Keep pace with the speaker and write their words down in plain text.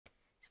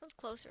one's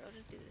closer. I'll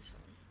just do this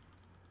one.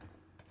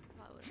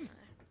 Why wouldn't I?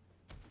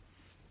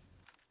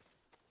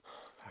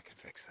 I can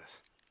fix this.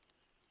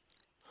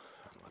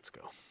 Let's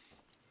go.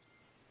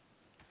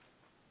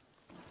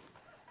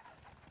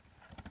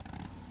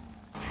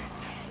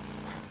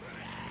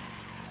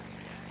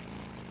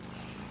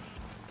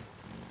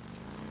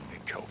 Hey,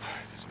 Cope,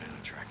 this man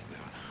I'm tracking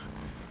down.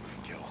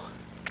 What kill?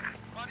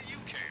 Why do you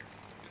care?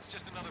 It's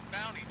just another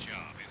bounty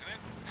job, isn't it?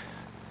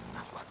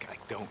 Now, look, I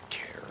don't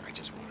care. I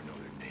just want to know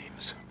their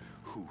names.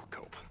 Who,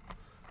 Cope?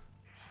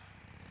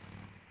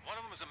 One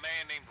of them is a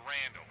man named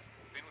Randall.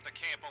 Been with the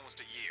camp almost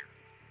a year.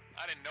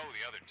 I didn't know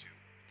the other two.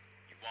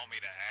 You want me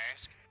to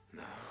ask?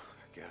 No,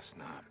 I guess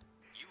not.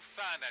 You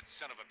find that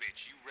son of a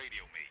bitch, you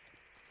radio me.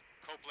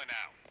 Copeland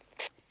out.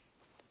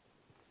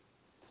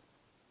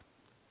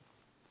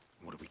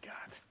 What do we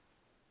got?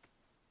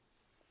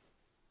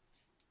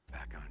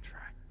 Back on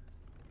track.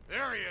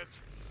 There he is!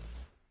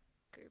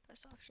 Group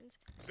best options.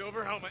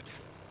 Silver helmet,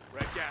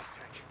 red gas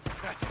tank.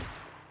 That's it.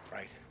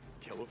 Right.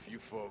 Kill a few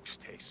folks,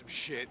 take some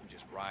shit, and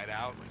just ride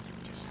out like you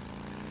just...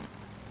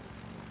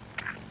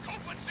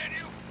 Copeland sent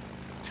you?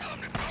 Tell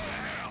him to go to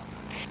hell!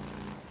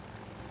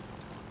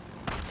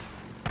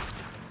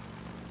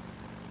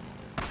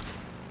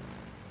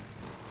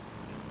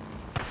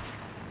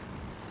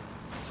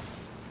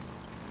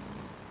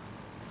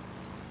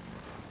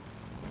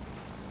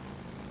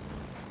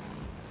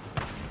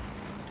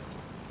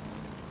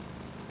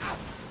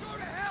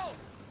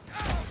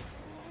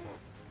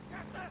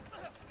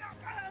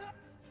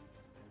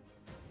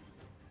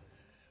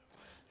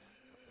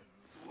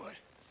 What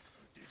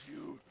did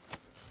you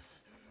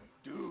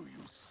do,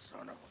 you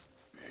son of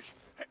a bitch?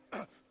 Hey,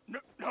 no.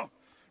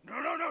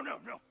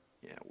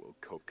 Yeah, well,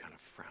 Cope kind of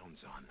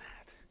frowns on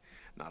that.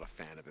 Not a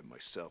fan of it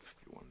myself,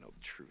 if you want to know the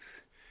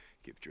truth.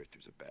 Give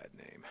Drifters a bad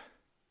name.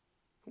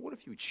 What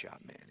if you'd shot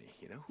Manny?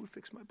 You know, who'd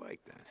fix my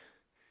bike then?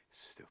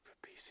 Stupid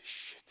piece of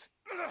shit.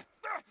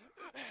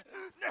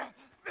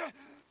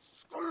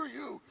 Screw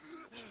you!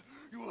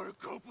 You want to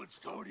cope with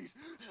Tony's,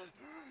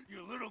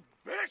 you little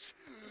bitch!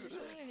 There's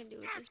something I can do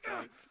with this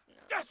bike.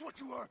 No. That's what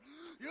you are,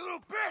 you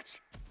little bitch!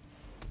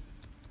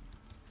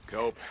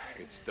 Cope,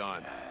 it's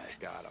done.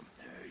 Got him.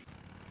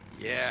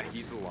 Yeah,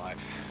 he's alive,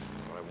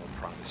 but I won't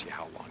promise you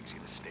how long he's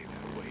gonna stay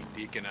that way.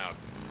 Deacon out.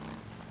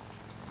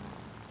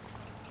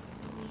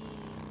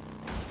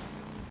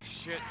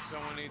 Shit,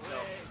 someone needs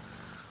help.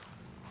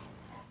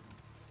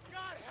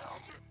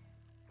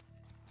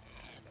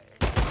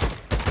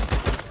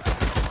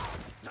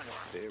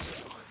 There we go.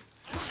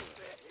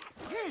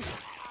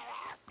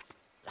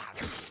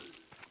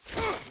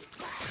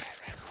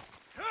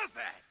 Who's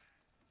that?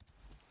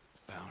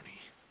 Bounty.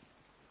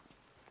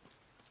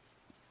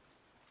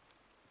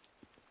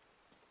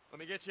 Let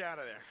me get you out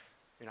of there.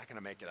 You're not gonna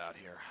make it out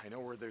here. I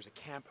know where there's a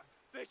camp.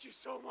 Thank you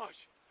so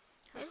much.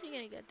 How's he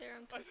gonna get there?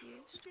 I'm I was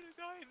confused. gonna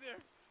die in there.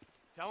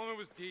 Tell him it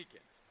was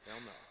Deacon. They'll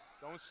know.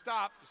 Don't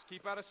stop. Just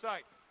keep out of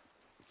sight.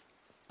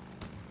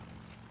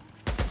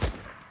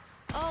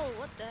 Oh,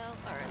 what the hell?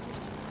 Alright.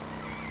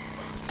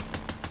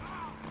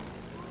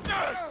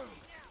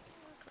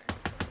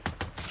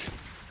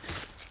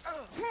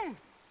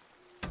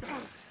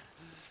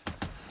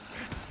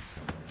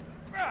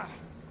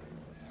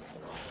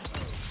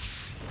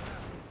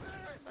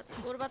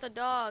 What about the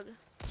dog?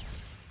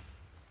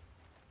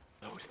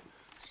 Load. Who's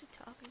she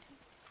talking to?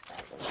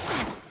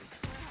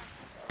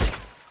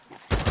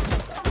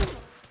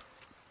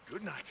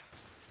 Good night.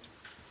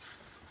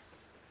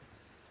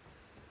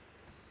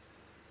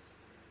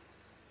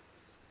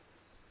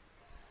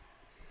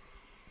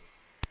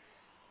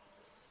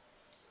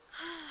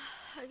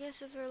 I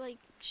guess if they're like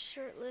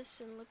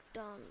shirtless and look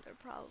dumb, they're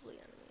probably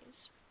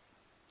enemies.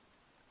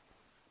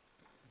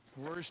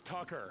 Where's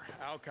Tucker?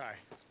 Alki.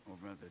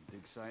 Over at the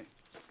dig site?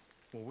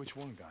 Well, which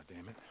one,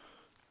 goddammit?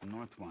 The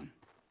north one.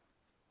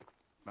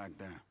 Back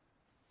there.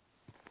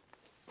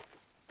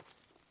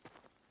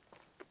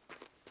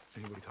 If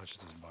anybody touches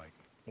this bike,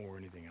 or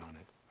anything on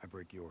it, I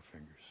break your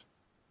fingers.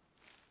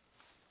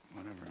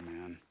 Whatever,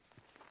 man.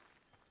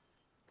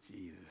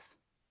 Jesus.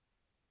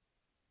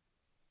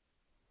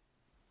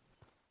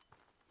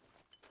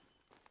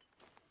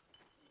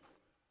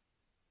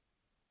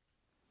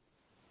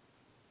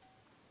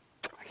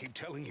 I keep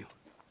telling you.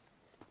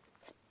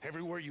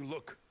 Everywhere you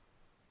look,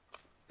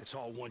 it's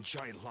all one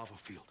giant lava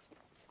field.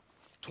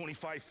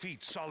 25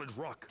 feet solid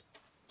rock.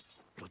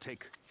 It'll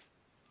take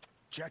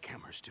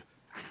jackhammers to...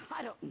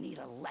 I don't need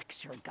a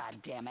lecture,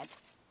 goddammit.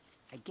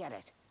 I get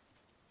it.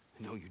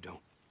 No, you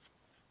don't.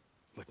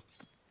 But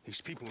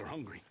these people are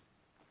hungry.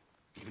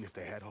 Even if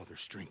they had all their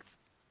strength.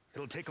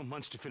 It'll take them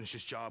months to finish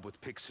this job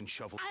with picks and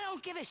shovels. I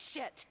don't give a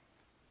shit.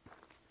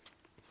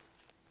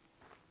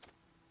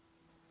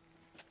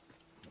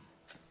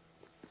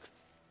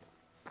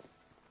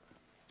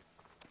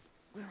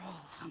 We're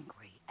all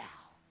hungry, Al.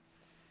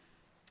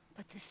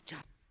 But this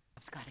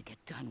job's gotta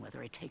get done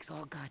whether it takes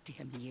all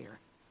goddamn year.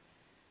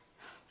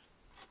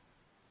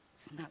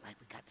 It's not like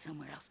we got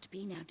somewhere else to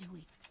be now, do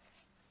we?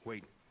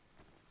 Wait.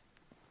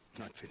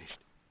 Not finished.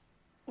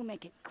 We'll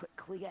make it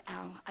quick, will ya,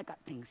 Al? I got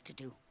things to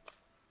do.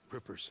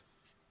 Rippers.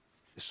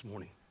 This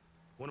morning,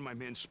 one of my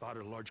men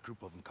spotted a large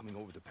group of them coming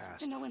over the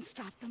pass. And no one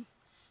stopped them?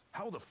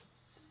 How the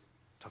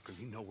Tucker,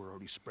 you know we're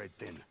already spread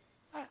thin.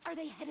 Are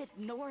they headed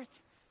north?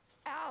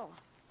 Al,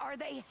 are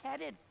they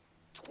headed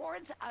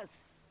towards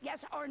us?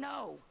 Yes or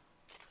no?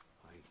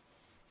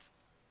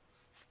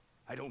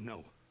 I don't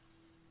know.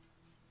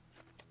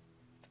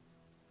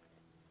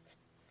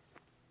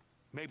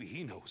 Maybe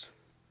he knows.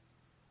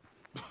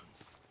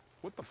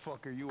 What the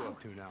fuck are you up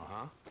to now,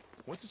 huh?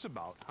 What's this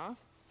about, huh?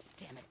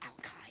 Damn it,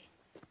 Alkai.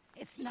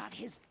 It's not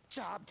his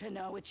job to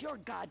know. It's your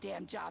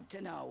goddamn job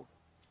to know.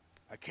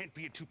 I can't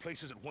be at two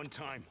places at one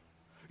time.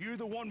 You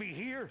either want me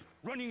here,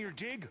 running your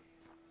dig,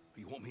 or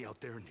you want me out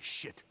there in the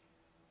shit,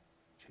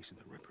 chasing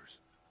the Rippers.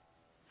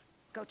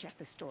 Go check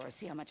the store,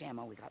 see how much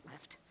ammo we got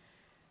left.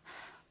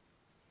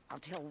 I'll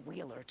tell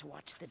Wheeler to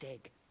watch the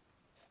dig.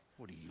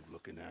 What are you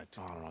looking at?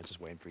 I don't know,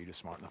 just waiting for you to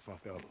smarten the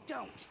fuck up.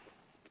 Don't!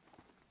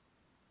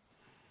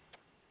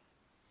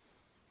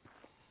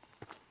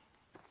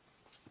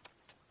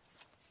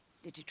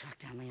 Did you track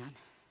down Leon?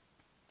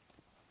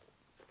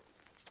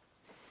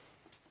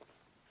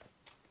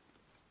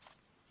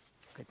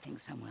 Good thing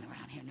someone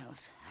around here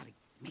knows how to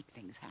make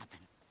things happen.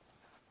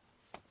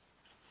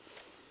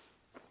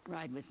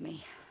 Ride with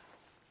me.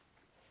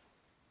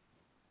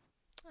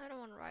 I don't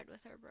want to ride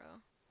with her, bro.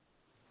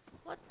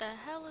 What the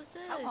hell is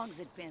this? How long's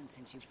it been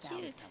since you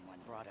found Cute. someone,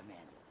 brought him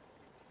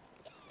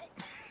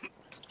in?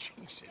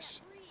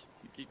 Jesus.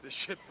 You keep this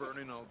shit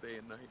burning all day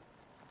and night.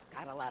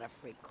 Got a lot of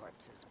freak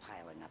corpses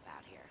piling up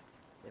out here.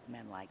 With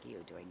men like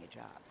you doing your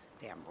jobs.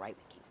 Damn right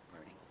we keep it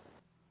burning.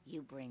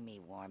 You bring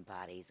me warm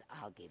bodies,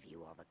 I'll give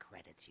you all the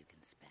credits you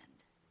can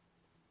spend.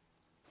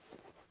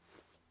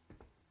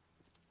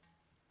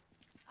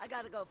 I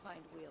gotta go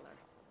find Wheeler.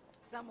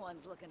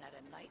 Someone's looking at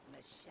a night in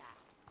the shack.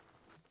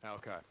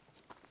 Okay.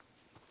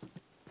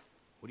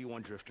 What do you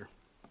want, Drifter?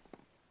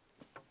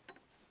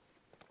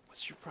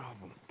 What's your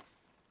problem?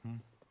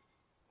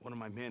 One of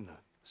my men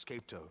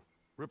escaped a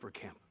Ripper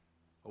camp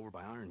over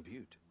by Iron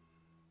Butte.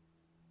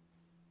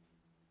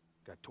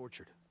 Got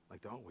tortured,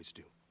 like they always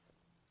do.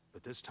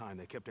 But this time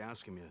they kept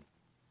asking me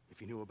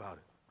if you knew about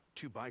it.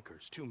 Two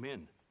bikers, two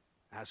men,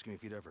 asking me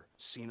if you'd ever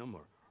seen them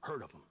or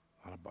heard of them.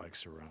 A lot of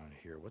bikes around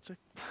here. What's it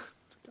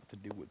got to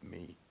do with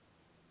me?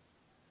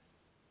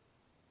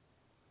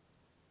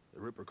 The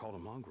Ripper called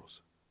them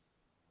mongrels.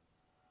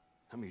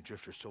 How many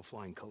drifters still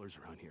flying colors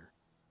around here?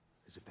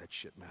 As if that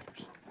shit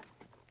matters.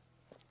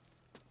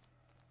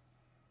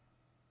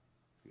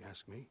 If you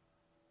ask me,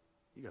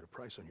 you got a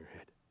price on your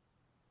head.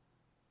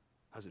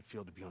 How's it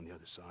feel to be on the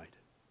other side?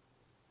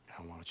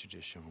 Now, why don't you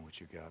just show me what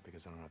you got,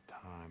 because I don't have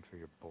time for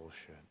your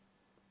bullshit.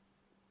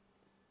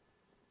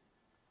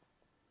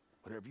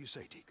 Whatever you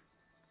say, Deke.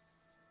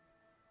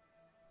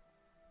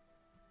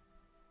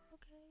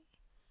 Okay.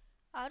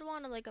 I'd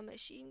want like a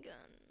machine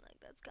gun. Like,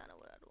 that's kind of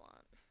what I'd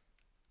want.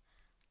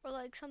 Or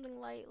like something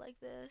light like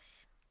this.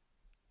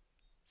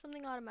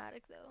 Something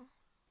automatic though.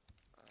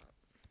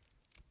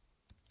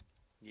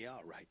 Yeah,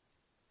 all right.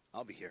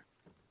 I'll be here.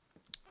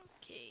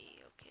 Okay.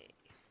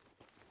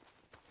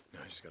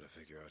 Now I just gotta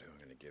figure out who I'm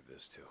gonna give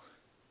this to.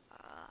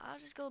 I'll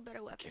just go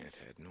better weapons. Can't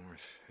head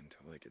north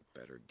until I get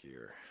better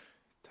gear.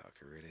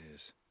 Tucker it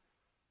is.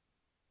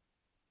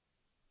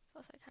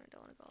 Plus, I kind of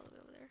don't want to go all the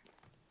way over there.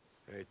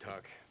 Hey,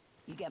 Tuck.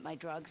 You get my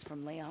drugs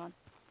from Leon?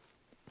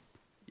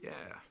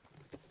 Yeah.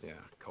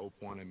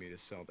 Cope wanted me to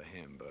sell to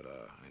him, but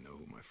I know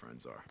who my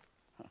friends are.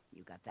 Huh,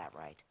 you got that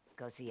right.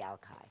 Go see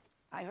Alkai.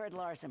 I heard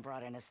Larson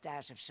brought in a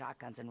stash of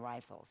shotguns and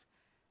rifles.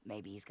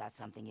 Maybe he's got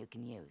something you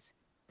can use.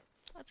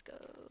 Let's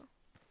go.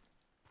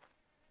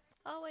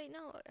 Oh wait,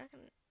 no, I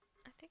think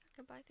I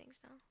can buy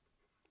things now.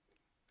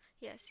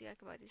 Yeah, see, I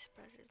can buy these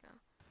suppressors now.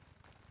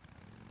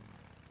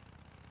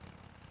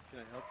 Can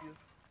I help you?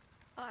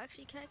 Oh,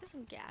 actually, can I get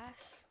some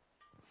gas?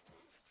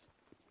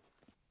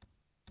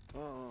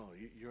 Oh,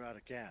 you're out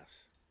of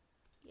gas.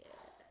 Yeah.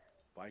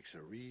 Bike's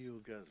a real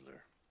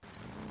guzzler.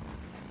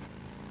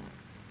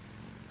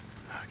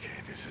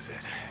 Okay, this is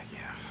it.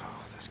 Yeah,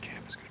 oh, this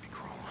camp is gonna be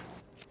crawling.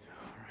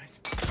 All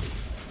right.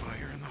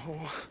 Fire in the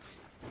hole.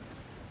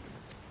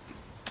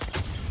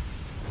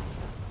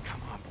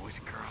 Come on, boys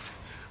and girls.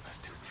 Let's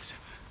do this.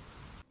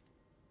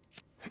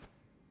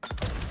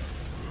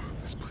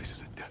 This place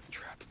is a death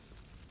trap.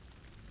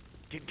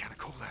 Getting kind of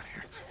cold out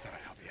here. Thought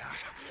I'd help you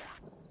out.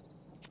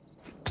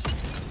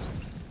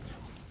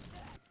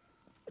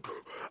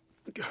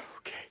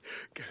 Okay,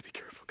 gotta be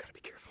careful,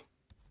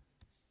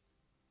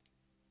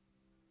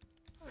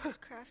 I'll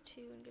just craft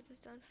 2 and get this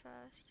done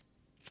fast.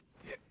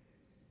 Yeah.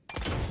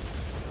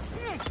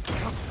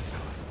 Come on,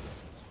 fellas.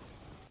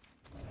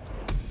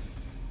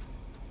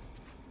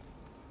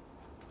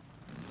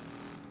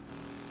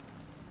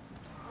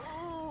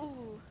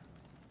 Oh!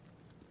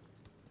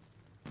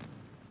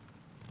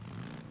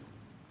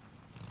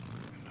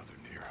 Another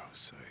Nero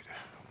site.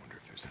 I wonder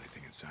if there's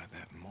anything inside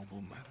that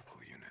mobile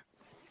medical unit.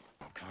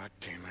 Oh, god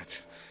damn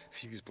it.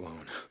 Fuse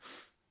blown.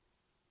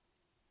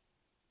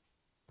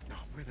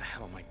 Oh, where the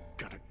hell am I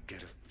gonna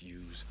get a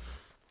fuse?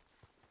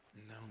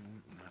 No,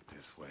 not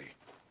this way.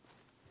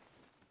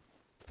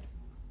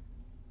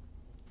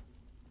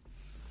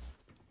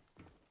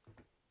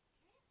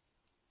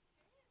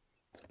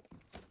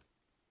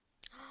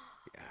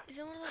 Is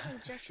it one of those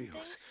injection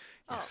Feels. things?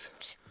 Yes. Oh,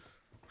 psh,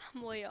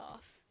 I'm way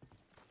off.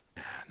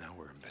 Now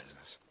we're in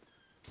business.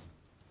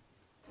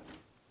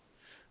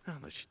 I'll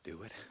let you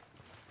do it.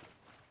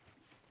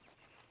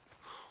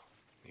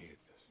 Needed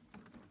this.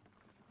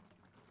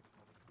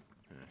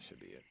 That should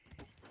be it.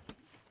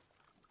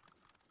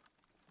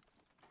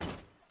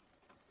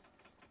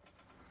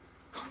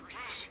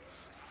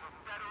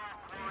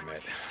 Damn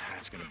it.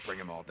 That's gonna bring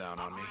them all down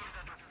on me.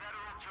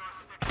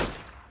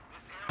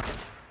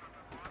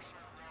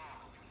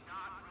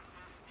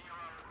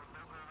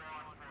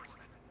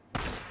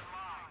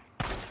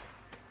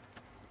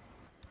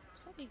 It's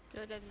probably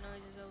good at the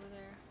noises over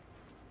there.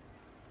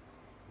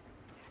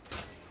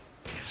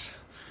 Yes,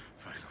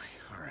 finally.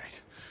 All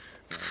right.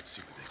 Now let's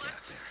see what they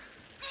got there.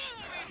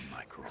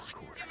 Micro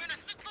recorder.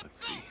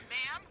 Let's see.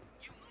 Ma'am,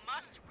 you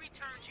must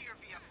return to your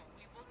vehicle.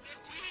 We will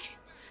get to you.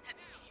 Have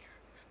been here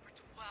for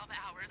 12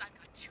 hours. I've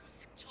got 2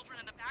 sick children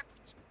in the back.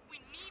 We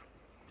need...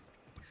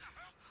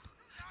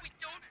 We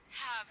don't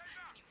have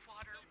any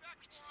water.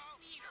 We just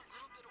need a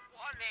little bit of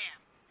water. Ma'am,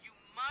 you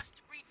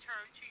must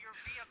return to your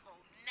vehicle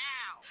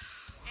now.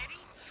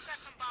 Eddie, you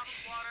got some bottled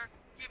water?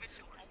 Give it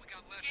to her. Oh, we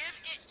got less. Give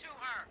it to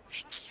her.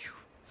 Thank you.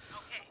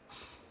 Okay.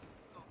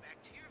 Go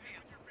back to your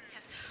vehicle.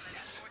 Yes.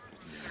 Yes.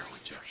 Very Narrow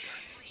injector.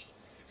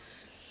 please.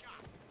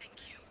 Thank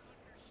you.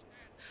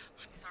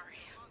 I'm sorry.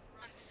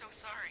 I'm so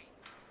sorry.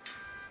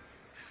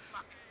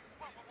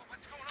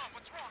 What's going on?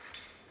 What's wrong?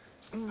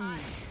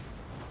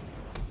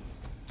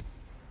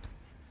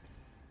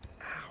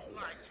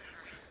 Lied to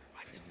her.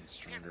 It's even They're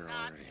stronger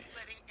not already.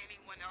 letting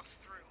anyone else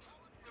through.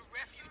 The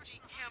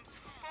refugee camp's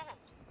full.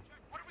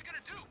 What are we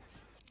gonna do?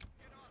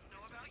 I don't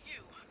know about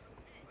you,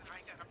 but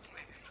I got a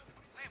plan.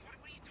 Plan? What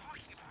are you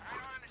talking about? I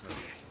don't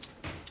understand.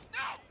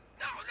 No!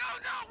 No! No!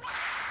 No! What?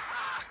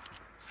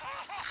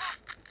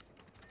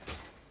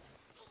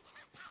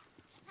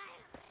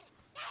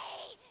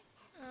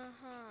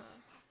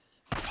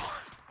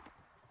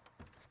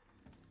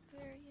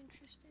 Very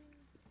interesting.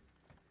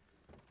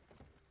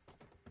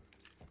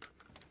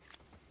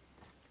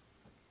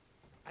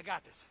 I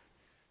got this.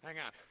 Hang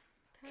on.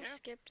 Can I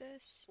skip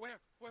this? Where?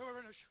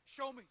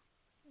 Show me.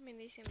 I mean,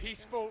 they seem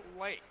Peaceful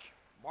Lake.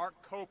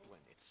 Mark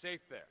Copeland. It's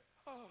safe there.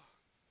 Oh.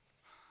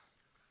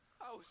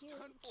 I was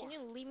done for. Can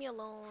you leave me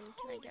alone?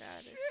 Can I Holy get out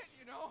of this? shit,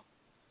 you know?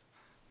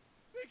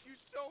 Thank you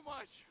so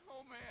much.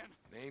 Oh, man.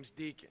 Name's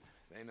Deacon.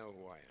 They know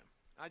who I am.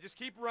 I just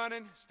keep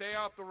running. Stay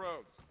off the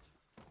roads.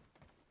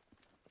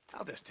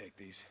 I'll just take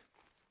these.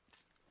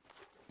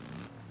 I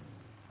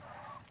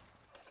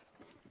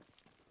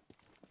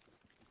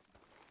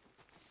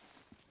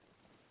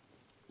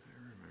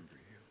remember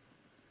you.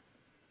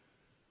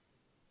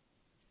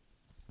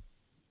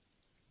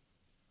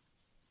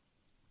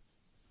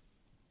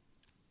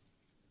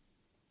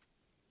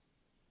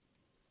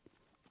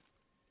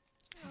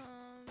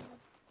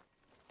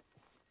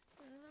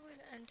 Another way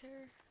to enter.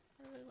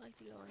 I really like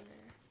to go in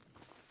there.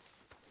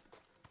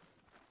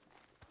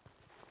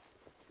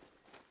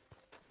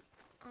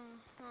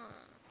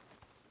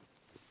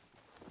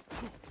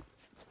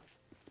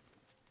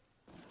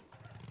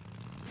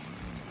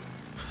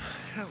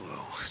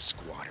 Hello,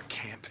 squatter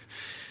camp.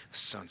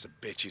 Sons of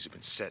bitches have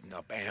been setting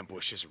up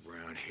ambushes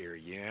around here,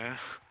 yeah?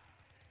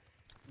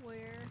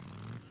 Where?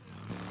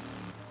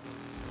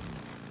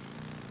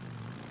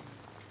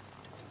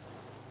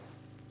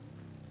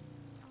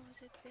 Oh,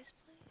 is it this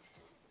place?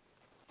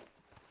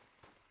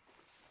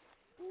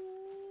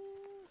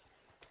 Ooh.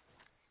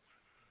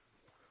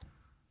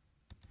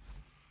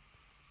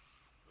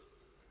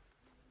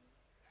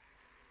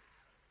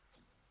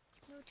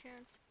 No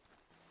chance.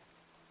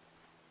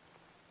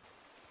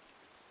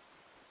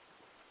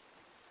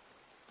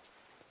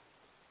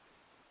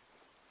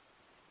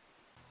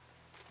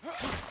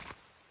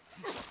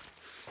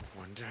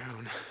 One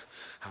down.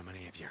 How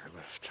many of you are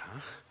left, huh?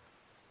 I'm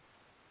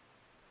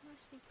gonna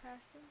sneak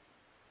past him.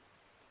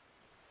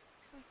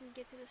 So I can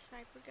get to the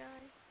sniper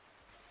guy.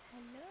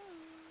 Hello.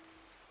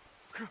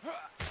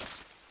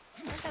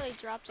 I like how they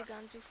dropped the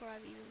guns before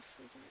I've even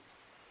freaking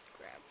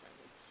grabbed them.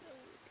 It's so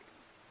weird.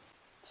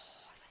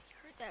 Oh, I thought you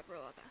heard that, bro.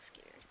 I got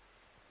scared.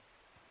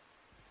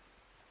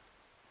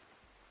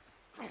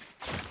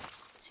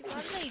 See,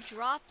 why did they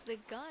drop the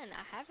gun?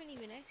 I haven't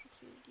even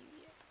executed you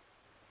yet.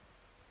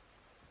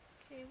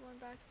 Okay, one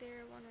back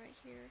there, one right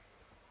here.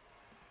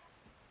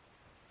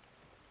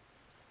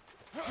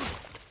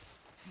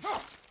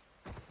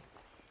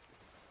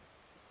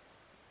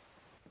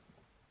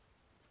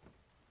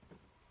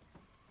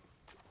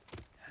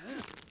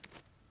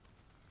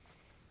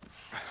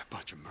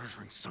 Bunch of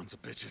murdering sons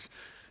of bitches.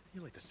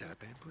 You like to set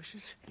up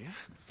ambushes, yeah?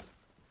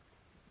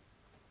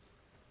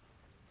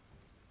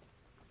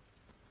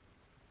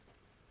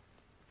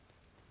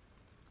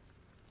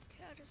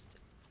 Okay, I'll just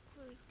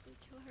really quickly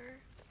kill her.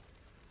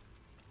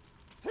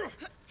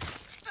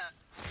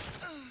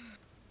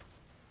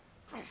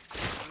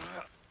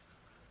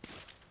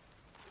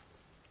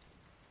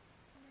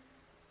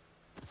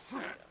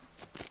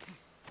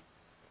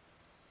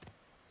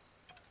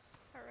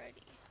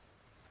 Alrighty.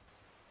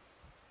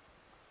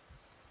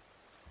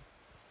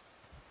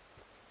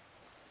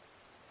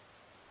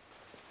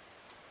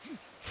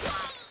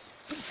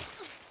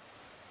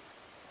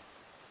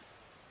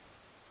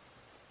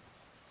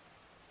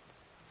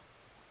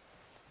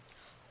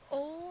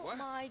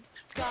 my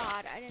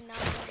god, I did not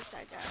notice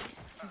that guy.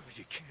 Oh,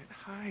 you can't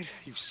hide,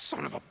 you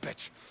son of a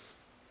bitch.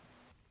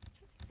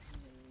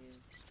 Use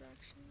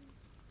distraction.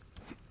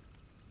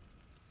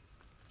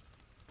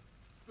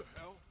 The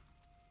hell?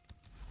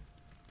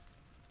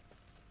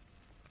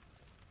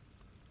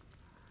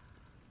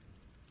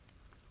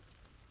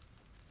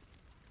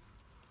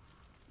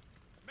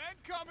 Men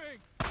coming!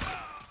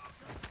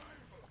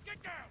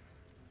 Get down!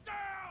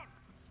 Down!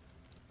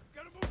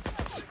 Gotta move!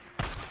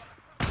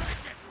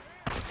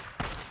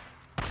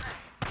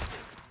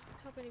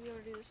 Hoping to be able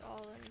to do this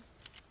all in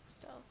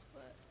stealth,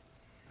 but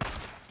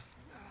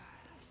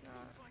it's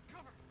not.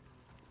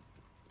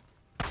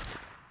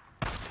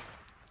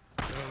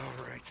 All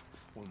right,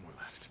 one more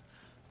left.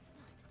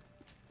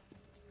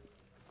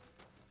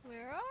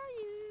 Where are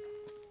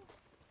you?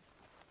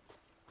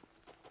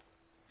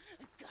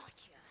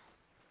 Gotcha.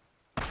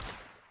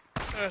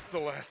 That's the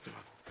last of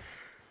them.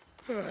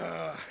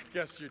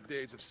 Guess your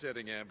days of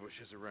setting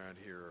ambushes around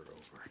here are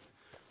over.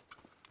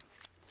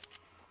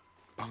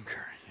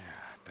 Bunker, yeah,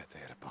 I bet they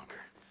had a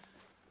bunker.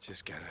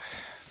 Just gotta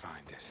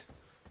find it.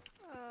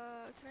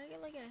 Can I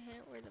get like a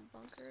hint where the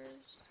bunker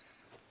is?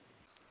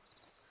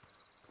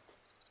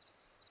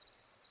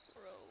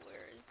 Bro,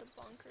 where is the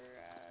bunker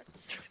at?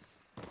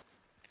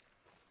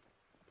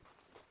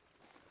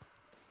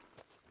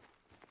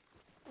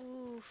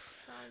 Oof,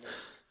 found it.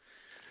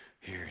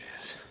 Here it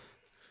is.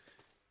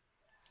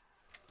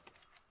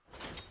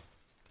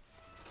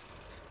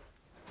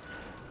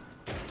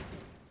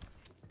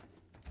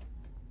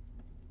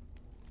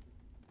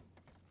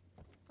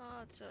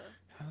 Oh, it's a...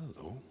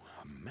 Hello,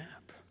 a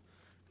map.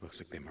 Looks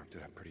like they marked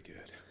it up pretty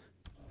good.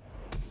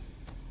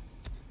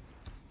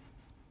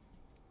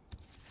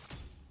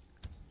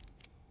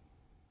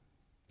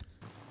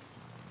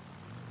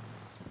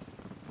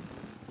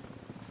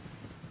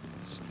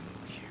 Still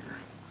here.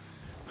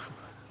 How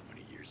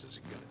many years is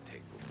it gonna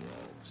take before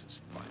all of this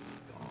is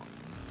finally gone?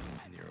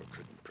 Nero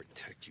couldn't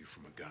protect you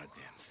from a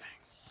goddamn thing.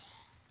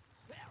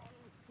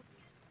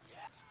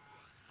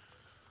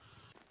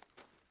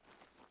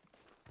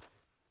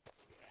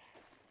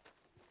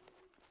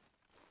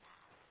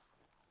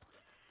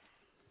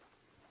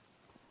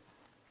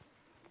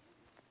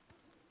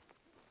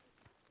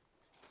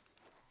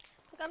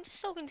 Look, I'm just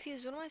so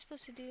confused. What am I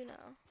supposed to do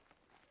now?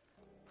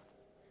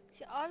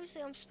 See,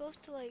 obviously I'm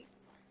supposed to, like,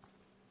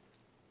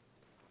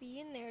 be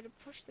in there to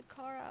push the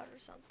car out or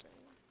something.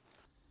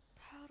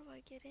 How do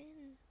I get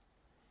in?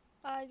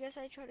 I guess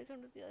I try to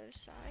come to the other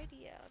side?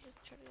 Yeah, I'll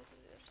just try to go to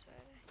the other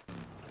side.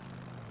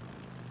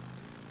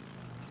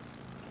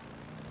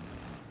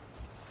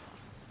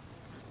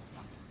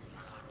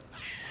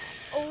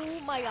 Oh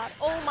my god,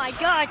 oh my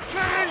god,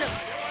 turn!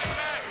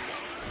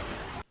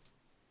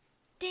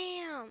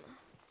 Damn!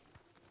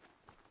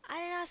 I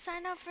did not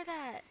sign up for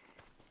that.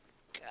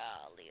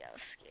 Golly, that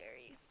was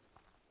scary.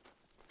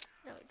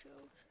 No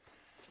joke.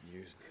 Can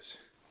use this.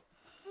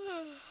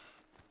 Fuel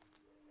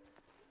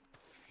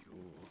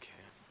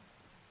can.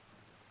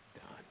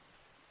 Done.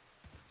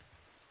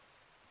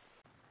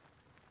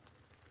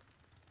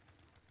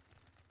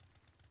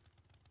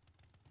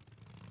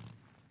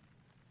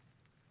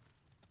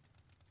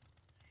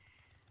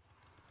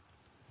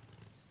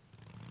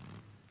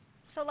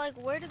 So, like,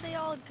 where did they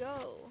all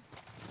go?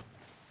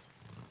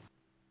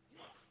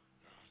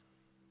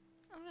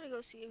 I'm gonna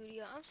go see a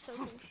video. I'm so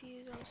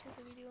confused what I'm supposed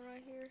to be doing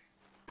right here.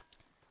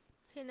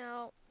 Okay,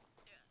 now,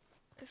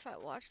 if I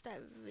watch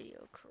that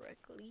video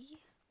correctly,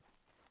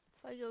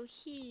 if I go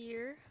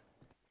here,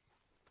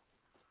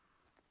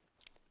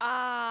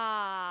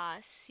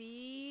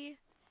 see?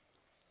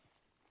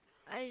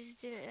 I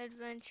just didn't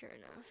adventure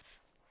enough.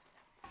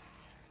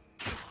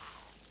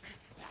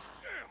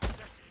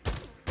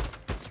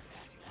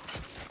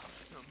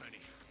 Not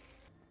many.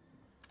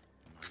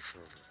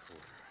 Micro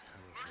recorder.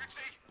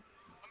 Emergency!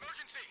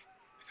 Emergency!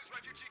 This is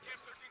Refugee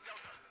Camp 13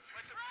 Delta.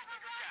 West of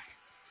Finger Jack.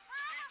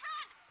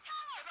 Run!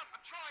 Tell Shut up,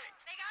 I'm trying!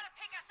 They gotta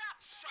pick us up!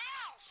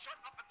 Shut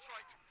up, I'm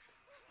trying to.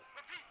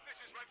 Repeat,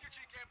 this is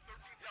Refugee Camp 13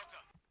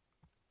 Delta.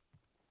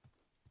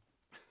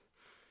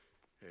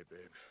 Hey,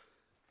 babe.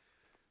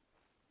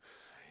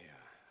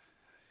 Yeah,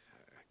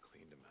 I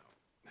cleaned them out.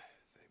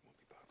 They won't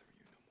be bothering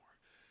you no more.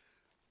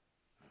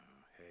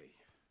 Hey,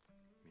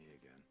 me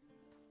again.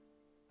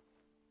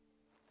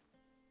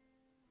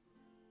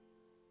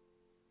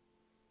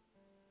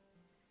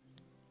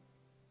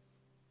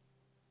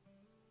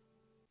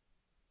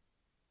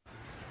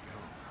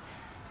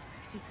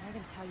 Steve, I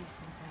gotta tell you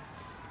something.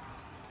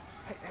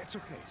 Hey, it's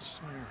okay. It's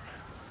just my arm.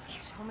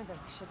 You told me that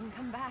we shouldn't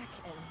come back,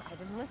 and I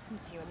didn't listen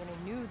to you. I mean, I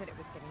knew that it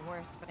was getting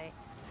worse, but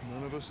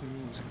None of us knew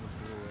it was going to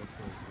blow up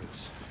like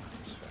this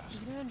fast.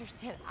 You don't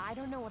understand. I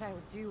don't know what I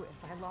would do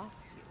if I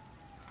lost you.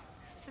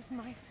 This is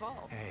my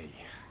fault. Hey,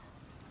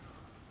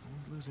 I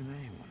wasn't losing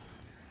anyone.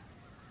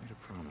 I made a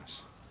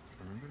promise.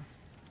 Remember?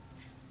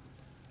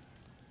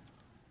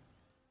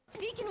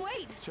 Deacon,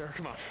 wait! Sarah,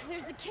 come on.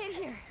 There's a kid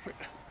here. Wait.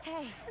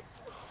 Hey.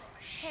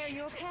 Hey, are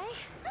you okay?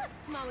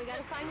 Come on, we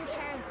gotta find your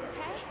parents,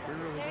 okay? We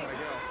really gotta go.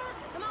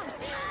 Come on.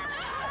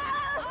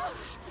 Oh,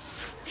 she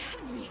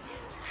stabbed me.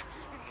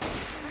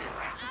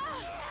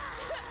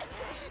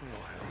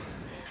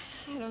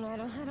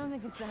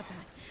 It's that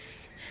bad.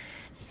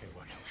 Okay,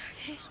 look.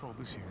 Just hold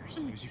this here as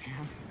long as you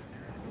can.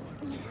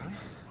 Can you run?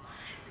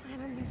 I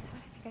don't think so. I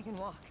think I can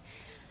walk.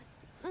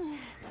 2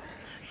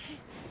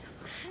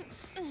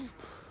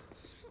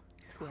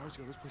 hours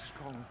ago, this place was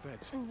calling the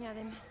feds. Yeah,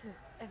 they must have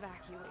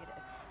evacuated.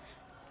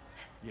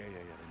 Yeah,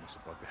 they must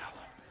have bugged out.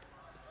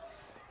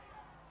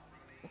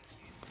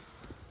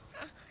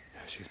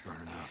 Yeah, she's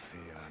burning up. The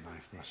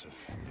knife must have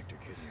nicked her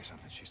kidney or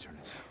something. She's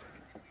turning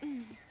septic.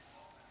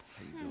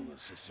 How you doing, little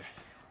sister?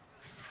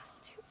 So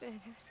stupid.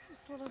 It was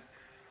this little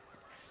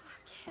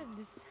kid.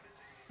 This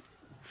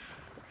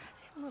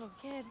goddamn little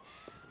kid.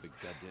 Big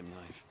goddamn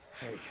knife.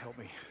 Hey, help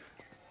me.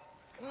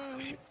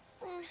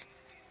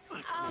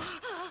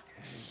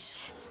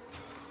 Shit.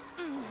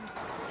 Hey,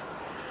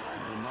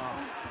 Mom.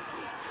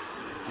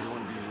 You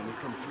want to be when we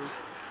come through?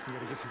 We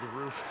gotta get to the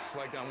roof,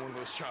 flag down one of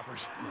those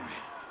choppers. All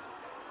right.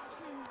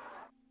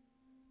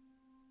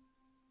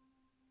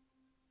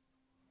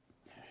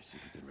 See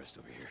if you can rest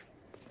over here.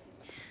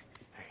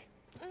 Hey,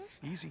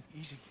 easy.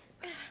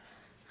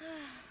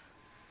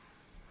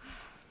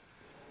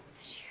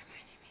 She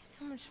reminded me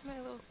so much of my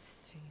little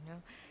sister, you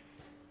know?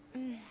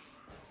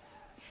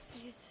 So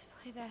we used to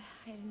play that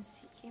hide and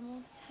seek game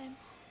all the time.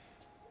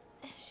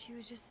 And she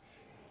would just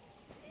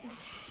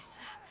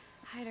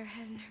hide her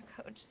head in her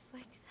coat just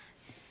like that.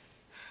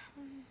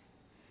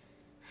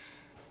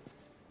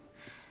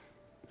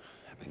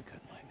 I've been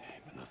cutting my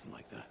name, but nothing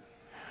like that.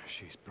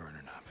 She's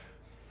burning up.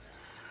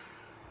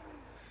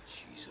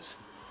 Jesus.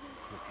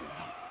 Okay,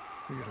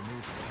 We gotta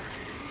move.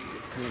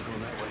 we ain't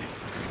going that way.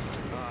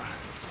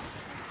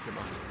 Come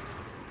on.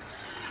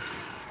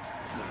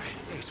 All right.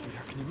 Hey,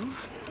 sweetheart, can you move?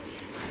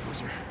 Who's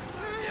her?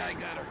 Yeah, I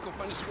got her. Go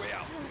find us a way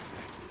out.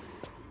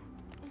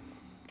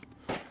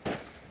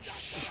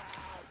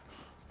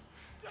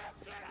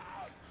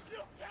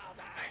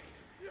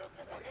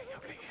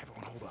 Okay,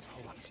 everyone hold up.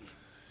 Easy.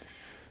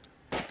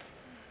 What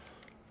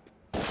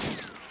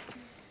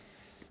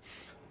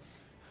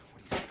are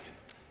you thinking?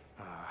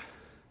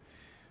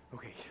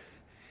 Okay,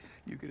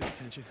 you get his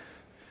attention.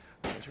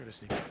 I'll try to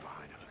sneak up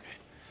behind him.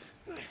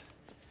 Okay.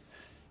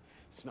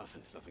 It's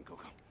nothing,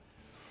 Coco.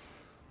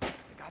 I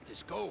got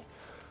this. Go.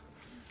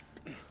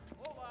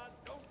 Hold on,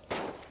 don't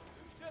shoot.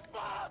 Just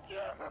fuck you!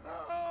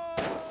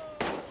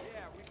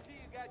 Yeah, we see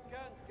you got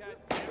guns,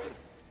 goddammit.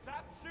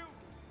 Stop shooting.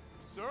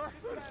 Sir?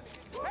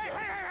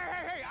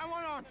 Hey!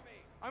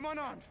 I'm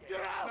unarmed.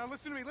 Get out! Now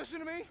listen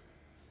to me.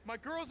 My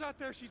girl's out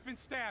there. She's been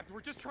stabbed. We're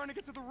just trying to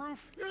get to the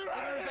roof. There's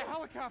a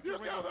helicopter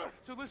waiting.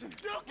 So listen.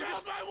 You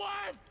killed my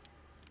wife!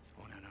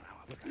 Oh, no.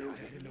 Look, I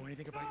didn't know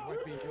anything about your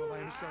wife being killed. I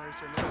am sorry,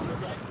 sir. No,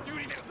 Do anything!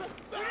 You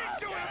didn't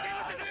do it, okay?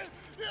 Listen to this!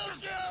 You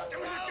killed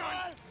my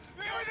wife!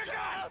 Give me the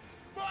gun!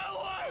 My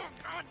wife!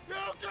 You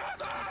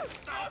killed her!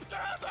 Stop!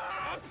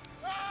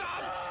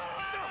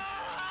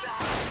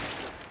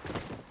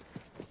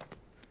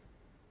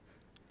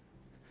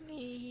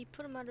 He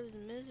put him out of his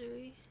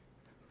misery.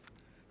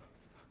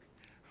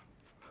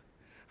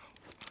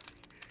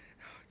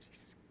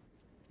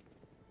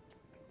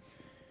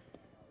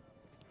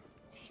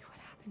 Deke, what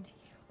happened to you?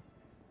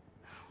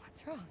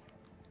 What's wrong?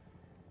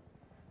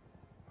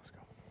 Let's go.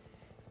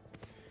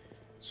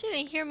 She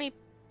didn't hear me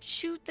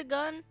shoot the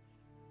gun.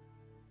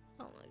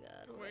 Oh my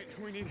god. Wait,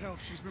 we need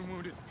help. She's been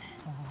wounded.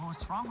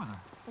 What's wrong with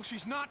her? Well,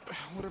 she's not.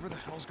 Whatever the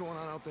hell's going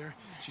on out there,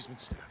 she's been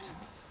stabbed.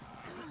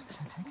 I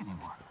can't take it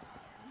anymore.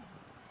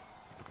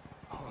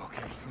 Oh,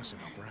 okay. Listen,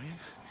 O'Brien.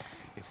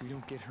 If we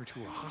don't get her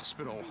to a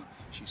hospital,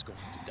 she's going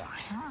to die.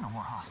 There are no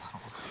more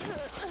hospitals.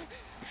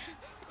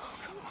 Oh,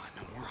 come on.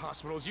 No more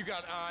hospitals. You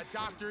got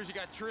doctors, you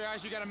got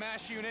triage, you got a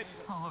MASH unit.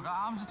 Oh, look,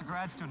 I'm just a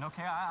grad student,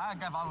 okay? I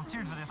got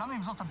volunteered for this. I'm not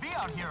even supposed to be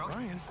out here.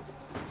 O'Brien.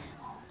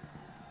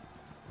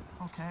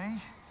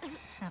 Okay.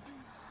 Shit.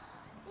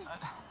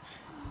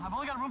 I've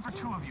only got room for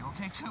 2 of you,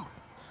 okay? 2. You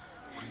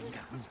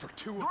got room for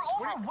 2 of us.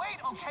 You're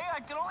overweight, okay? I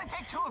can only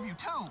take 2 of you,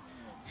 2.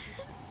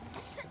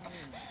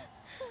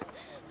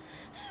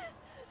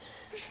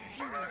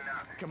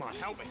 Come on,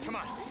 help me. Come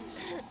on. All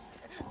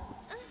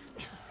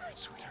right,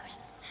 sweetheart.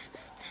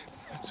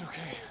 That's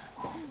okay.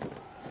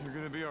 You're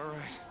gonna be all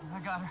right. I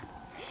got her.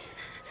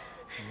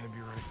 I'm gonna be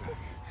right back.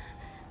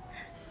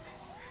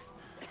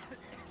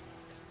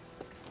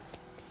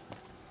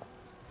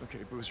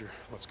 Okay, Boozer,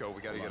 let's go.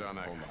 We gotta get on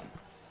that. Hold on.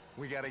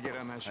 We gotta get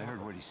on that I ship.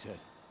 heard what he said.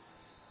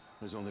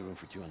 There's only room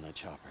for 2 on that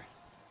chopper.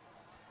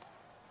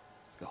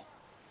 Go.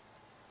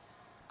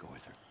 Go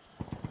with her.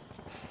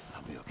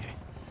 I'll be okay.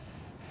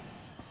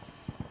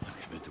 Look,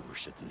 I've been through worse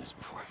shit than this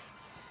before.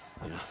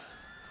 You know?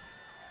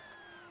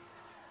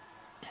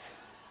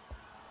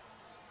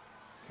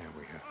 Yeah,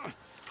 we have.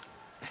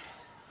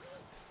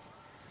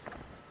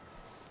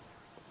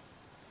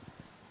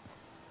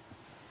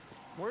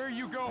 Where are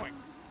you going?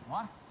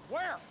 What?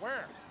 Where?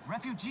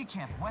 Refugee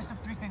camp, west of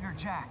Three Finger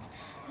Jack.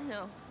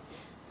 No.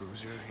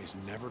 Boozer is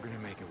never gonna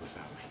make it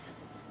without me.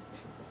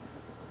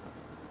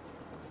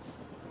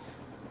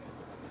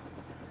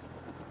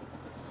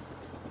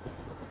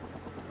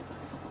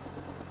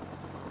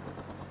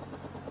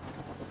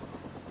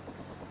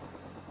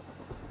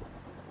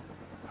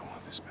 I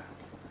want this back.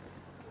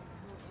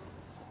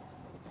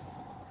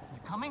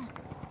 coming?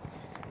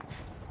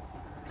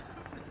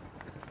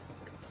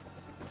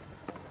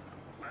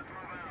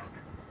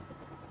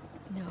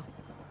 No.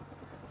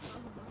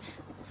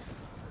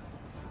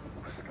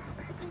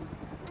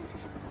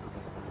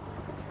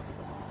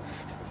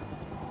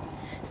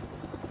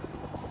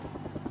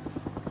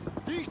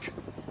 Deke!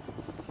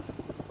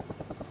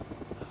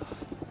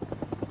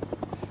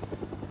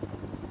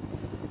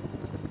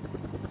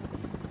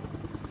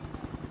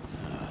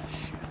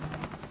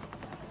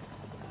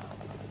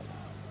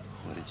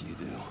 What did you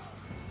do?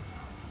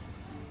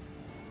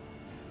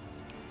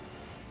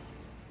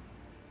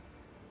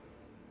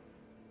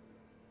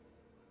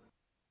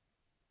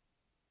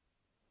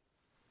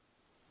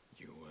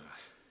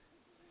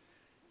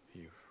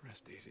 You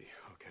rest easy,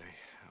 okay?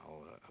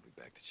 I'll be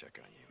back to check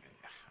on you, and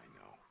I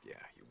know, yeah,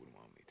 you wouldn't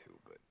want me to,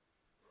 but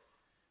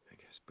I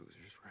guess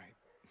Boozer's right.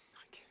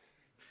 I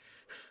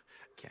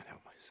can't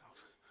help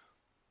myself.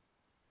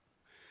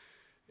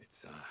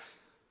 It's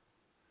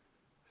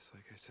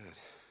like I said,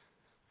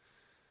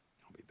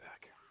 I'll be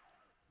back.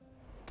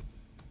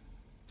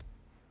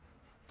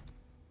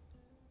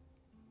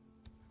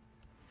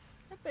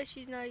 I bet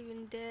she's not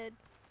even dead.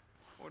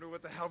 Wonder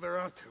what the hell they're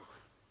up to.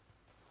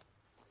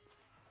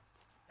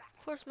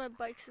 Of course my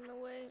bike's in the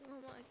way.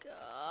 Oh my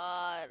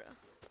god.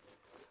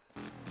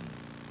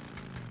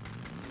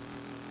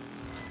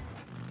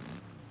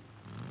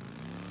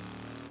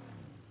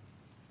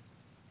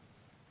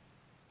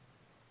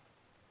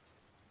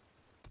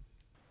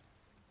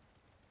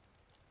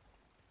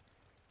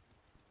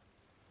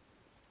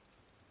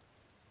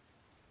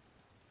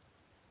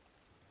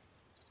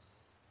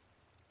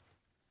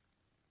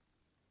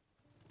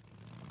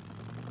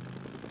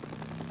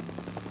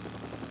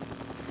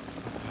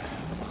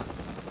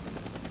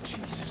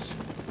 Jesus.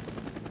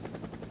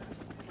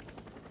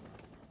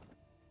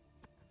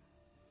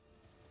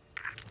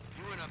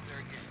 You went up there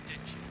again,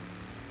 didn't you?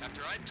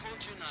 After I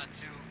told you not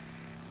to.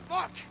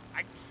 Look!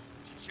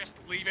 Just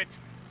leave it.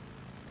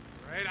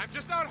 Right? I'm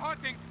just out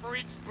hunting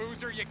freaks,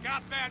 Boozer. You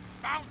got that?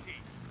 Bounties.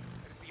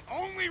 That is the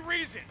only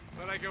reason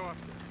that I go up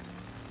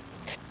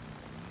there.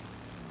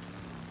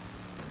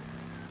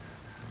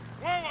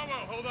 Whoa!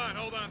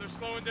 Hold on. They're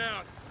slowing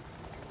down.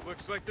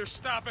 Looks like they're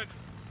stopping.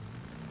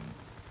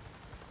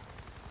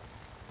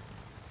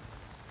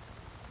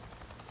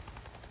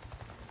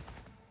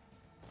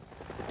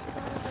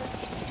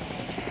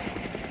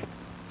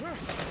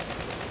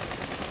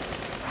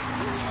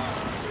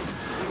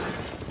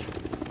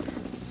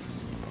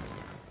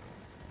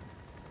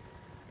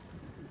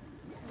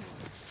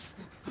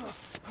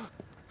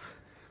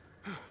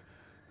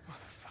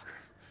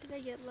 Did I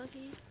get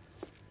lucky?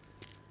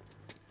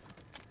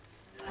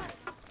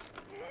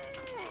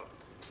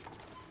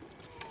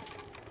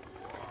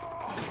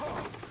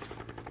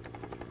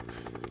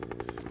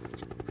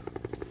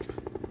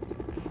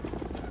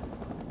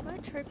 Am I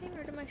tripping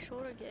or did my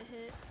shoulder get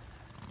hit?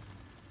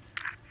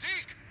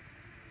 Deke!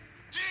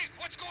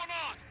 What's going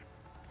on?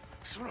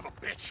 Son of a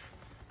bitch.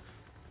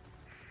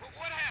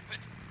 What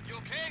happened? You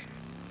okay?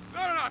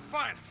 No, I'm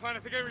fine. I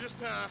think they were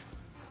just,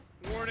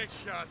 warning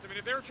shots. I mean,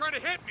 if they were trying to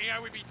hit me, I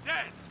would be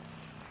dead.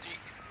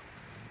 Deke,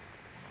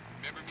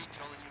 remember me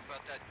telling you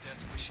about that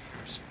death wish of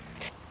yours?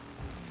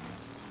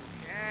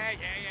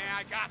 Yeah,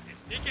 I got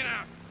this. Deacon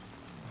out.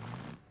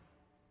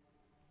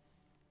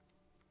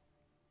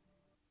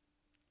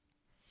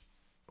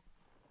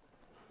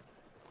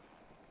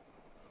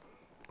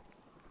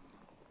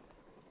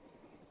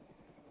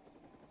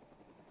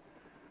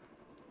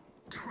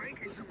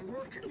 Trank isn't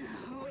working.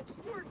 Oh, it's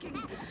working.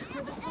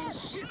 With this little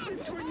shit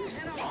whipped toward your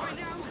head off right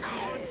now. Come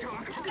on,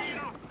 Doc. Stand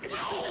up.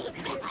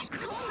 Bitch,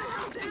 calm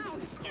the hell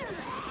down.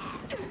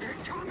 Hey,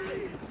 Tommy.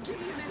 Give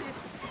me a minute.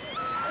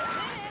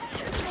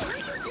 What are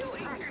you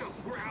doing? Back up,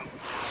 Brown.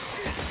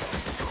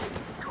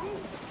 Go.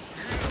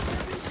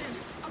 Mission.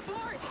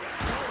 Abort.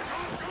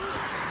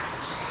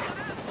 Shut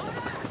up. Hold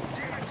on.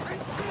 Damn it.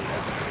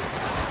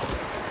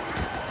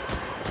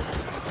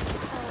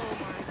 Oh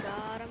my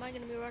god, am I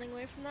gonna be running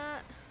away from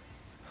that?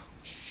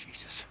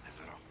 Jesus, is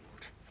that a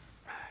horde?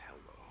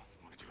 Hello.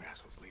 What did you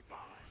assholes leave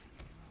behind?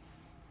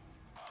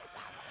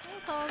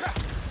 Hello.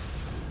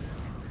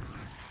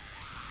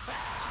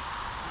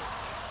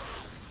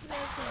 You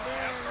guys can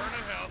Burn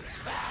in hell.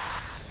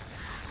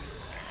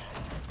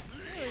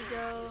 There we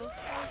go.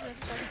 That was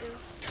effective.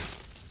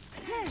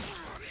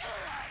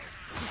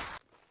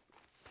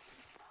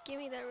 Give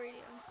me that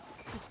radio.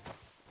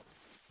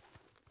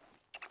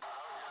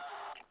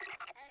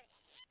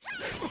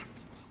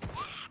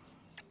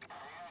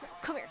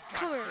 Come here.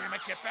 Damn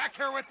it, get back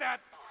here with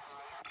that.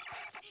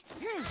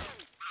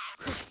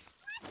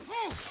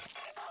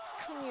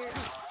 Come here.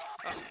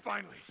 Oh,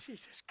 finally.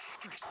 Jesus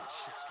Christ, that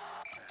shit's coming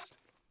out fast.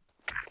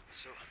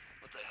 So,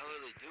 what the hell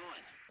are they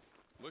doing?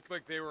 Looked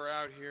like they were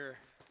out here,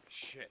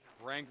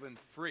 wrangling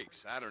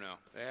freaks. I don't know.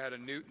 They had a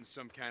newt and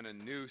some kind of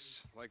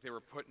noose, like they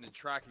were putting a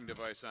tracking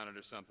device on it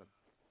or something.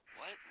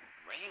 What?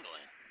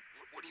 Wrangling?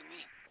 What do you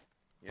mean?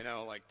 You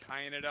know, like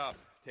tying it up,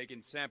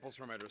 taking samples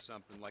from it or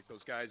something, like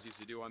those guys used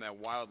to do on that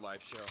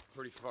wildlife show.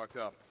 Pretty fucked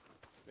up.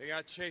 They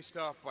got chased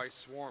off by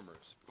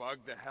swarmers.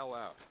 Bugged the hell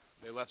out.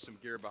 They left some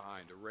gear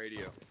behind, a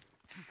radio.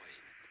 Wait,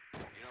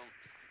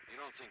 you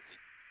don't think that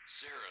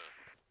Sarah...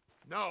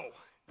 No.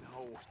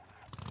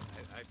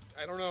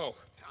 I don't know.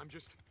 I'm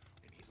just...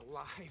 And he's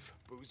alive,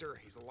 Boozer.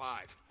 He's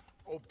alive.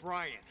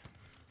 O'Brien.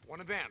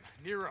 One of them.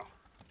 Nero.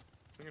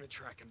 I'm gonna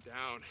track him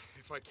down.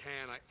 If I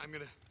can, I'm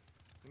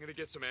gonna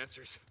get some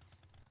answers.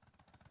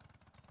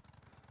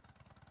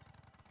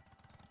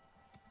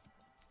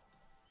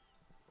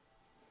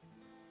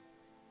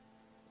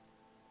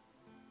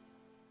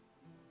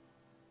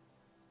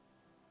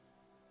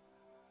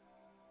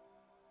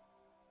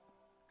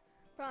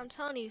 Bro, I'm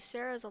telling you,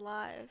 Sarah's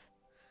alive.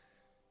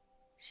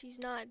 She's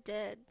not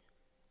dead.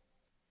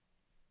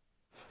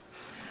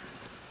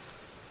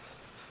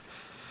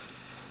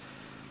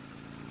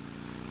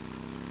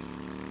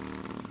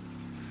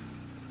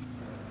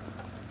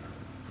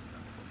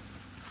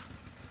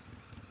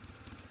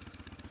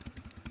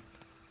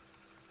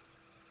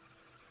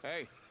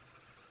 Hey.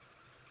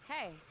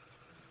 Hey.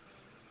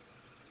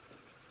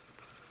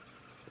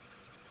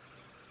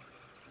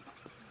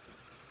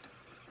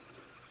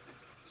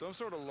 So I'm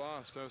sort of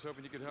lost. I was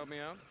hoping you could help me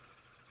out.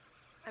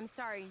 I'm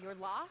sorry, you're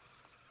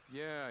lost?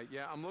 Yeah,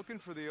 I'm looking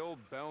for the old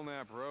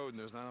Belknap Road, and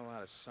there's not a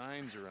lot of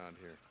signs around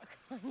here.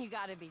 You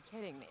gotta be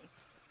kidding me.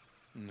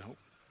 Nope.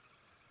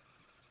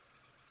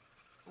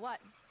 What?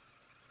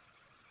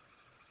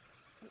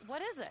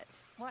 What is it?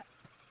 What?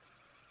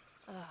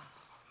 Oh.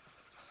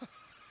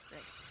 That's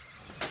great.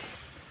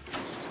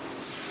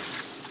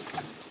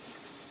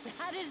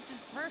 That is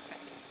just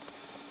perfect.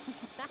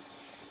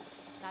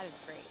 That is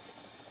great.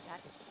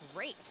 That is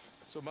great.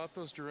 So about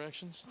those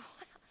directions?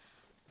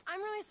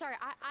 I'm really sorry.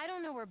 I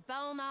don't know where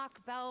Belknap,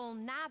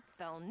 Belknap,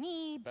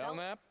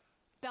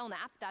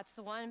 that's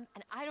the one.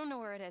 And I don't know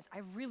where it is. I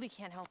really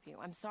can't help you.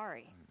 I'm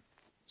sorry.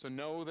 So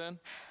no, then?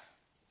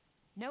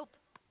 Nope.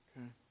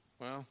 Okay.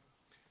 Well,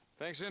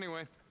 thanks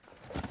anyway.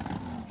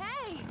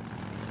 Hey!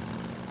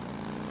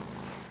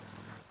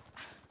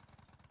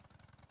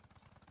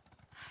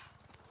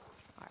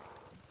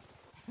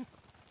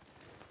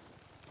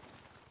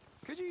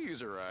 Could you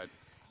use a ride?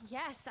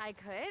 Yes, I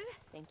could.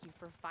 Thank you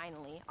for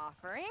finally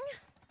offering.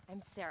 I'm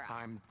Sarah.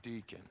 I'm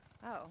Deacon.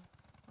 Oh,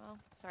 well,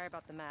 sorry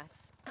about the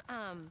mess.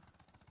 I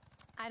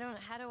don't,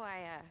 how do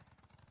I,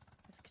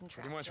 this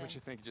contraption. Pretty much what you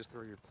think, you just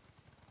throw your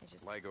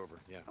leg over,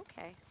 yeah.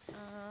 Okay,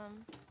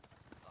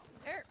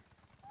 there.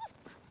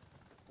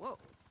 Whoa.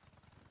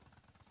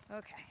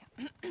 Okay.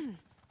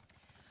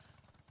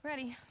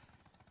 Ready.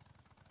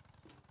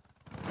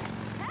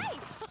 Hey!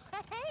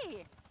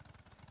 Hey!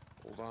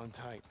 Hold on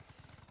tight.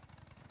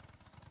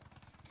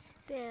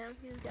 Damn,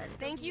 he's got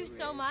Thank you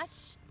so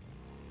much.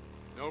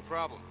 No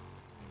problem.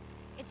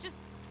 It's just,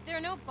 there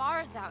are no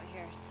bars out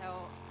here,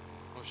 so...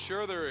 Well,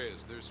 sure there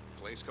is. There's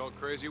a place called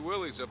Crazy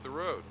Willie's up the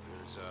road.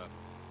 There's,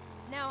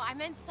 No, I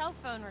meant cell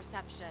phone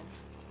reception.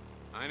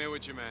 I knew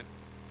what you meant.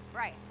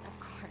 Right, of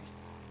course.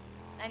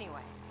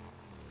 Anyway.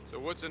 So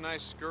what's a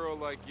nice girl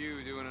like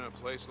you doing in a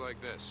place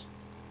like this?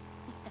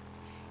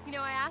 You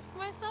know, I ask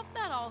myself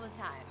that all the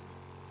time.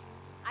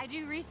 I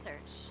do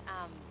research.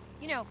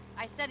 You know,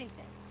 I study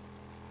things.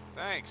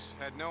 Thanks.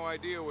 Had no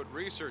idea what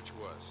research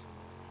was.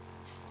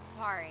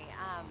 Sorry,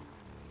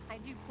 I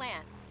do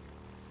plants.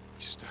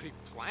 You study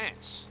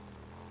plants?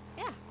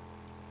 Yeah.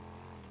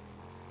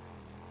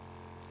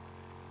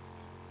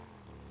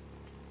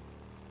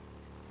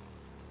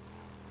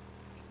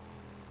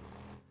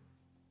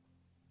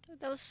 Dude,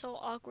 that was so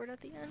awkward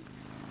at the end.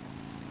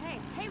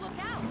 Hey, look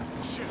out!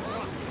 Shit,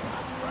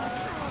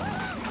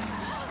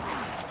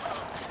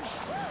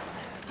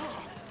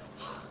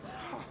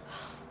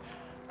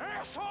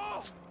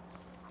 Asshole!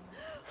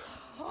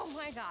 Oh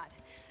my god.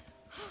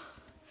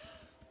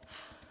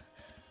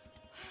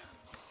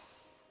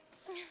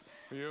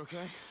 Are you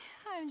okay?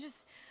 I'm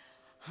just...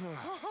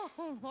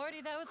 Oh,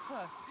 Lordy, that was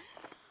close.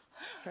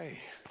 Hey.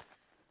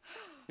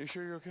 You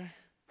sure you're okay?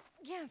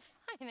 Yeah, I'm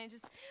fine. I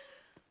just...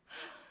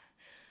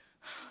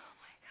 Oh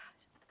my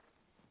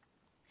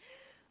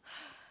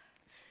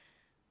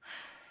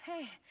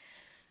god.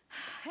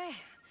 Hey.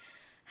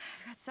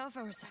 I've got cell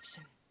phone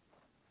reception.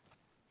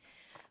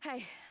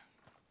 Hey.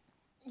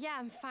 Yeah,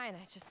 I'm fine.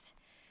 I just...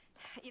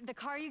 The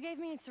car you gave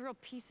me, it's a real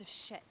piece of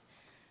shit.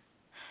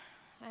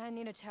 I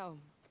need a tow.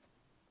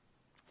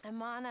 I'm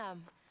on, I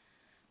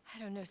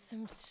don't know,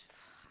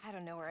 I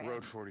don't know where I am.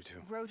 Road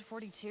 42. Road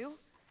 42?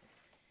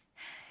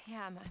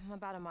 Yeah, I'm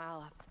about a mile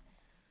up.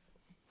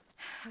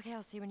 Okay,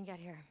 I'll see you when you get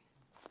here.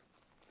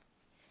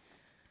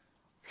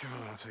 Come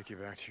on, I'll take you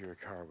back to your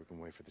car. We can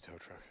wait for the tow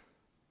truck.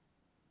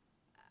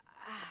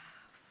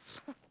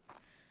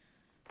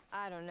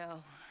 I don't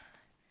know.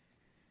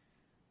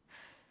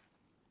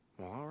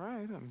 Well, all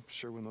right. I'm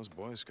sure when those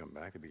boys come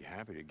back, they'd be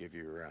happy to give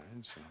you a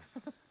ride, so...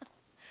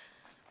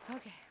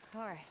 Okay,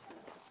 all right.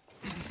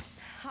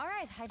 All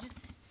right,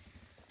 just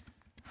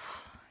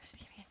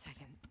give me a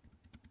second.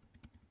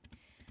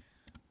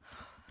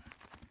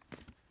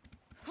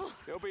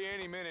 They'll be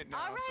any minute now.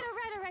 All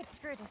right,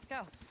 screw it, let's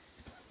go.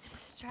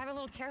 Just drive a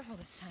little careful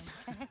this time,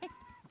 okay?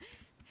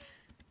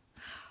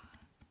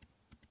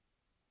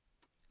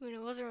 I mean,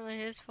 it wasn't really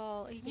his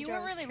fault. He You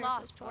weren't really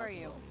lost, were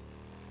you?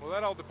 Well,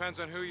 that all depends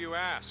on who you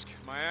ask.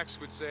 My ex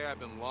would say I've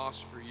been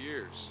lost for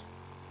years.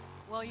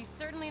 Well, you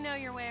certainly know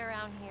your way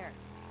around here.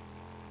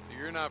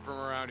 You're not from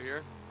around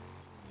here?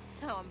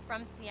 No, I'm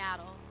from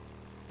Seattle.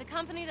 The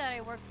company that I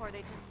work for,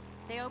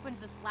 they opened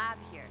this lab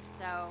here,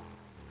 so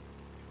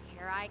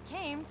here I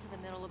came to the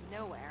middle of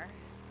nowhere.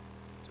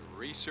 To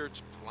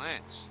research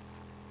plants.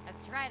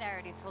 That's right, I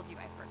already told you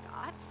I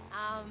forgot.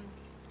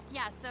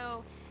 Yeah,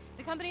 so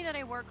the company that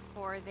I work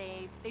for,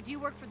 they do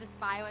work for this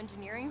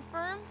bioengineering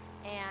firm,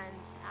 and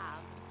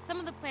some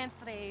of the plants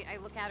that I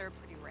look at are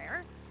pretty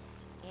rare,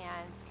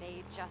 and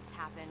they just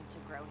happen to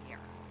grow here.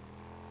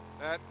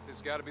 That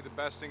has got to be the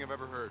best thing I've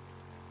ever heard.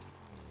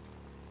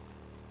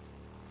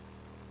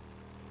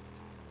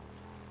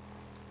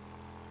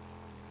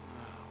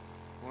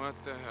 What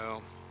the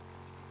hell?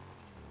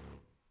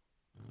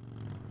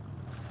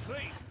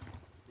 Clete,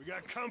 we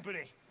got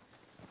company.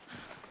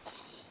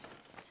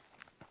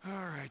 All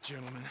right,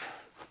 gentlemen.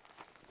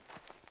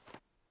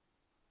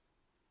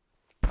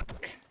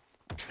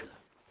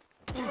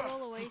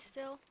 Roll away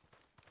still.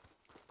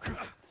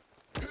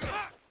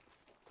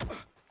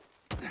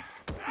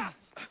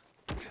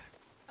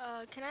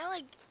 Can I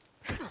like?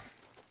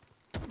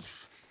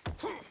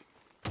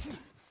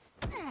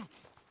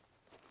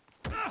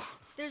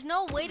 There's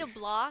no way to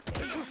block.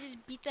 You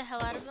just beat the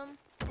hell out of them.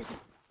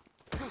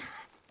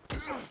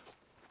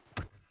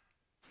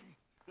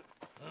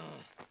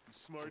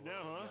 Smart now,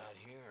 huh? Not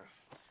here.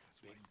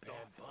 Big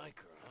bad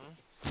biker, huh?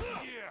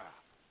 Yeah.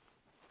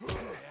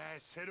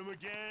 Yes, hit him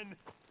again.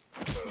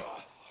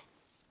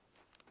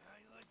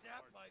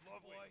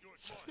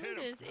 Who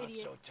is Not idiot?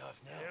 so tough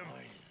now.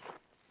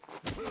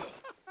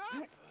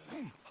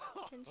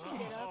 Can she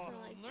get up and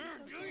like do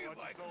something?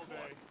 Watch us all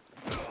day.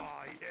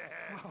 Oh,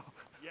 yes.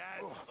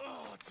 Yes.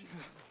 Oh, teach him.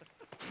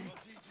 I'll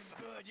teach him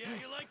good. Yeah,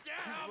 you like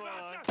that? How Come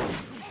about on. that?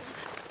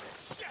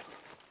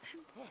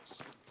 Oh,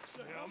 shit.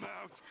 Yeah, I'm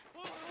out.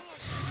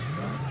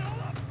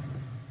 Hold up.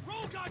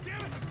 Roll,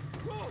 goddammit.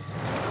 Roll.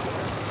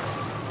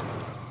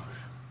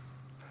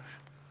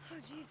 Oh,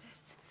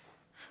 Jesus.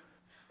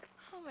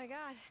 Oh, my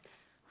God.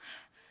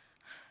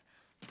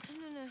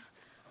 No.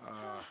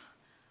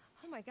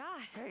 Oh, my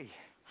God. Hey.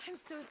 I'm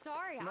so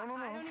sorry. No. I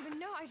don't even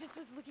know. I just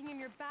was looking in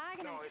your bag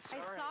and No, I it's all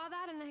saw right.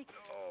 that and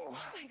Oh. Oh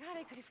my God,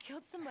 I could have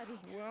killed somebody.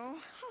 Well.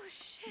 Oh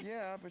shit.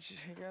 Yeah, but you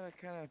gotta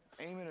kind of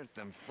aim it at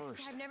them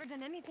first. I've never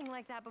done anything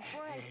like that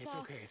before. Hey, I it's saw.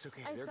 okay, it's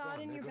okay. I They're saw it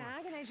gone, in your they're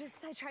gone. bag and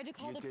I tried to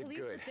call You the did police,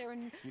 good. but there were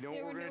You know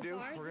there what were we're no gonna do?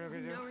 bars, We're there gonna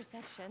was do? no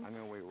reception. I'm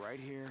gonna wait right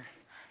here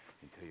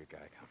until your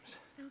guy comes.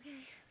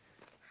 Okay.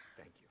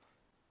 Thank you.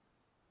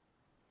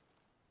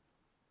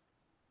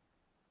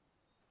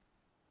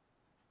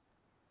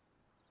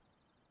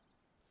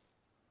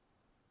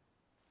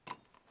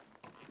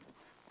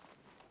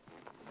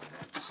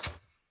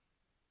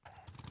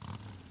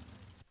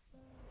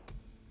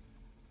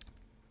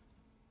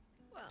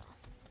 Well.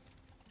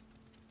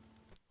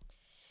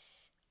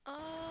 I'm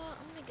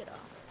gonna get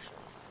off actually.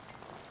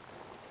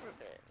 For a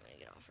bit. I'm gonna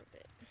get off for a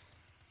bit.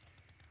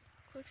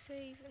 Quick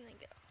save and then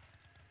get off.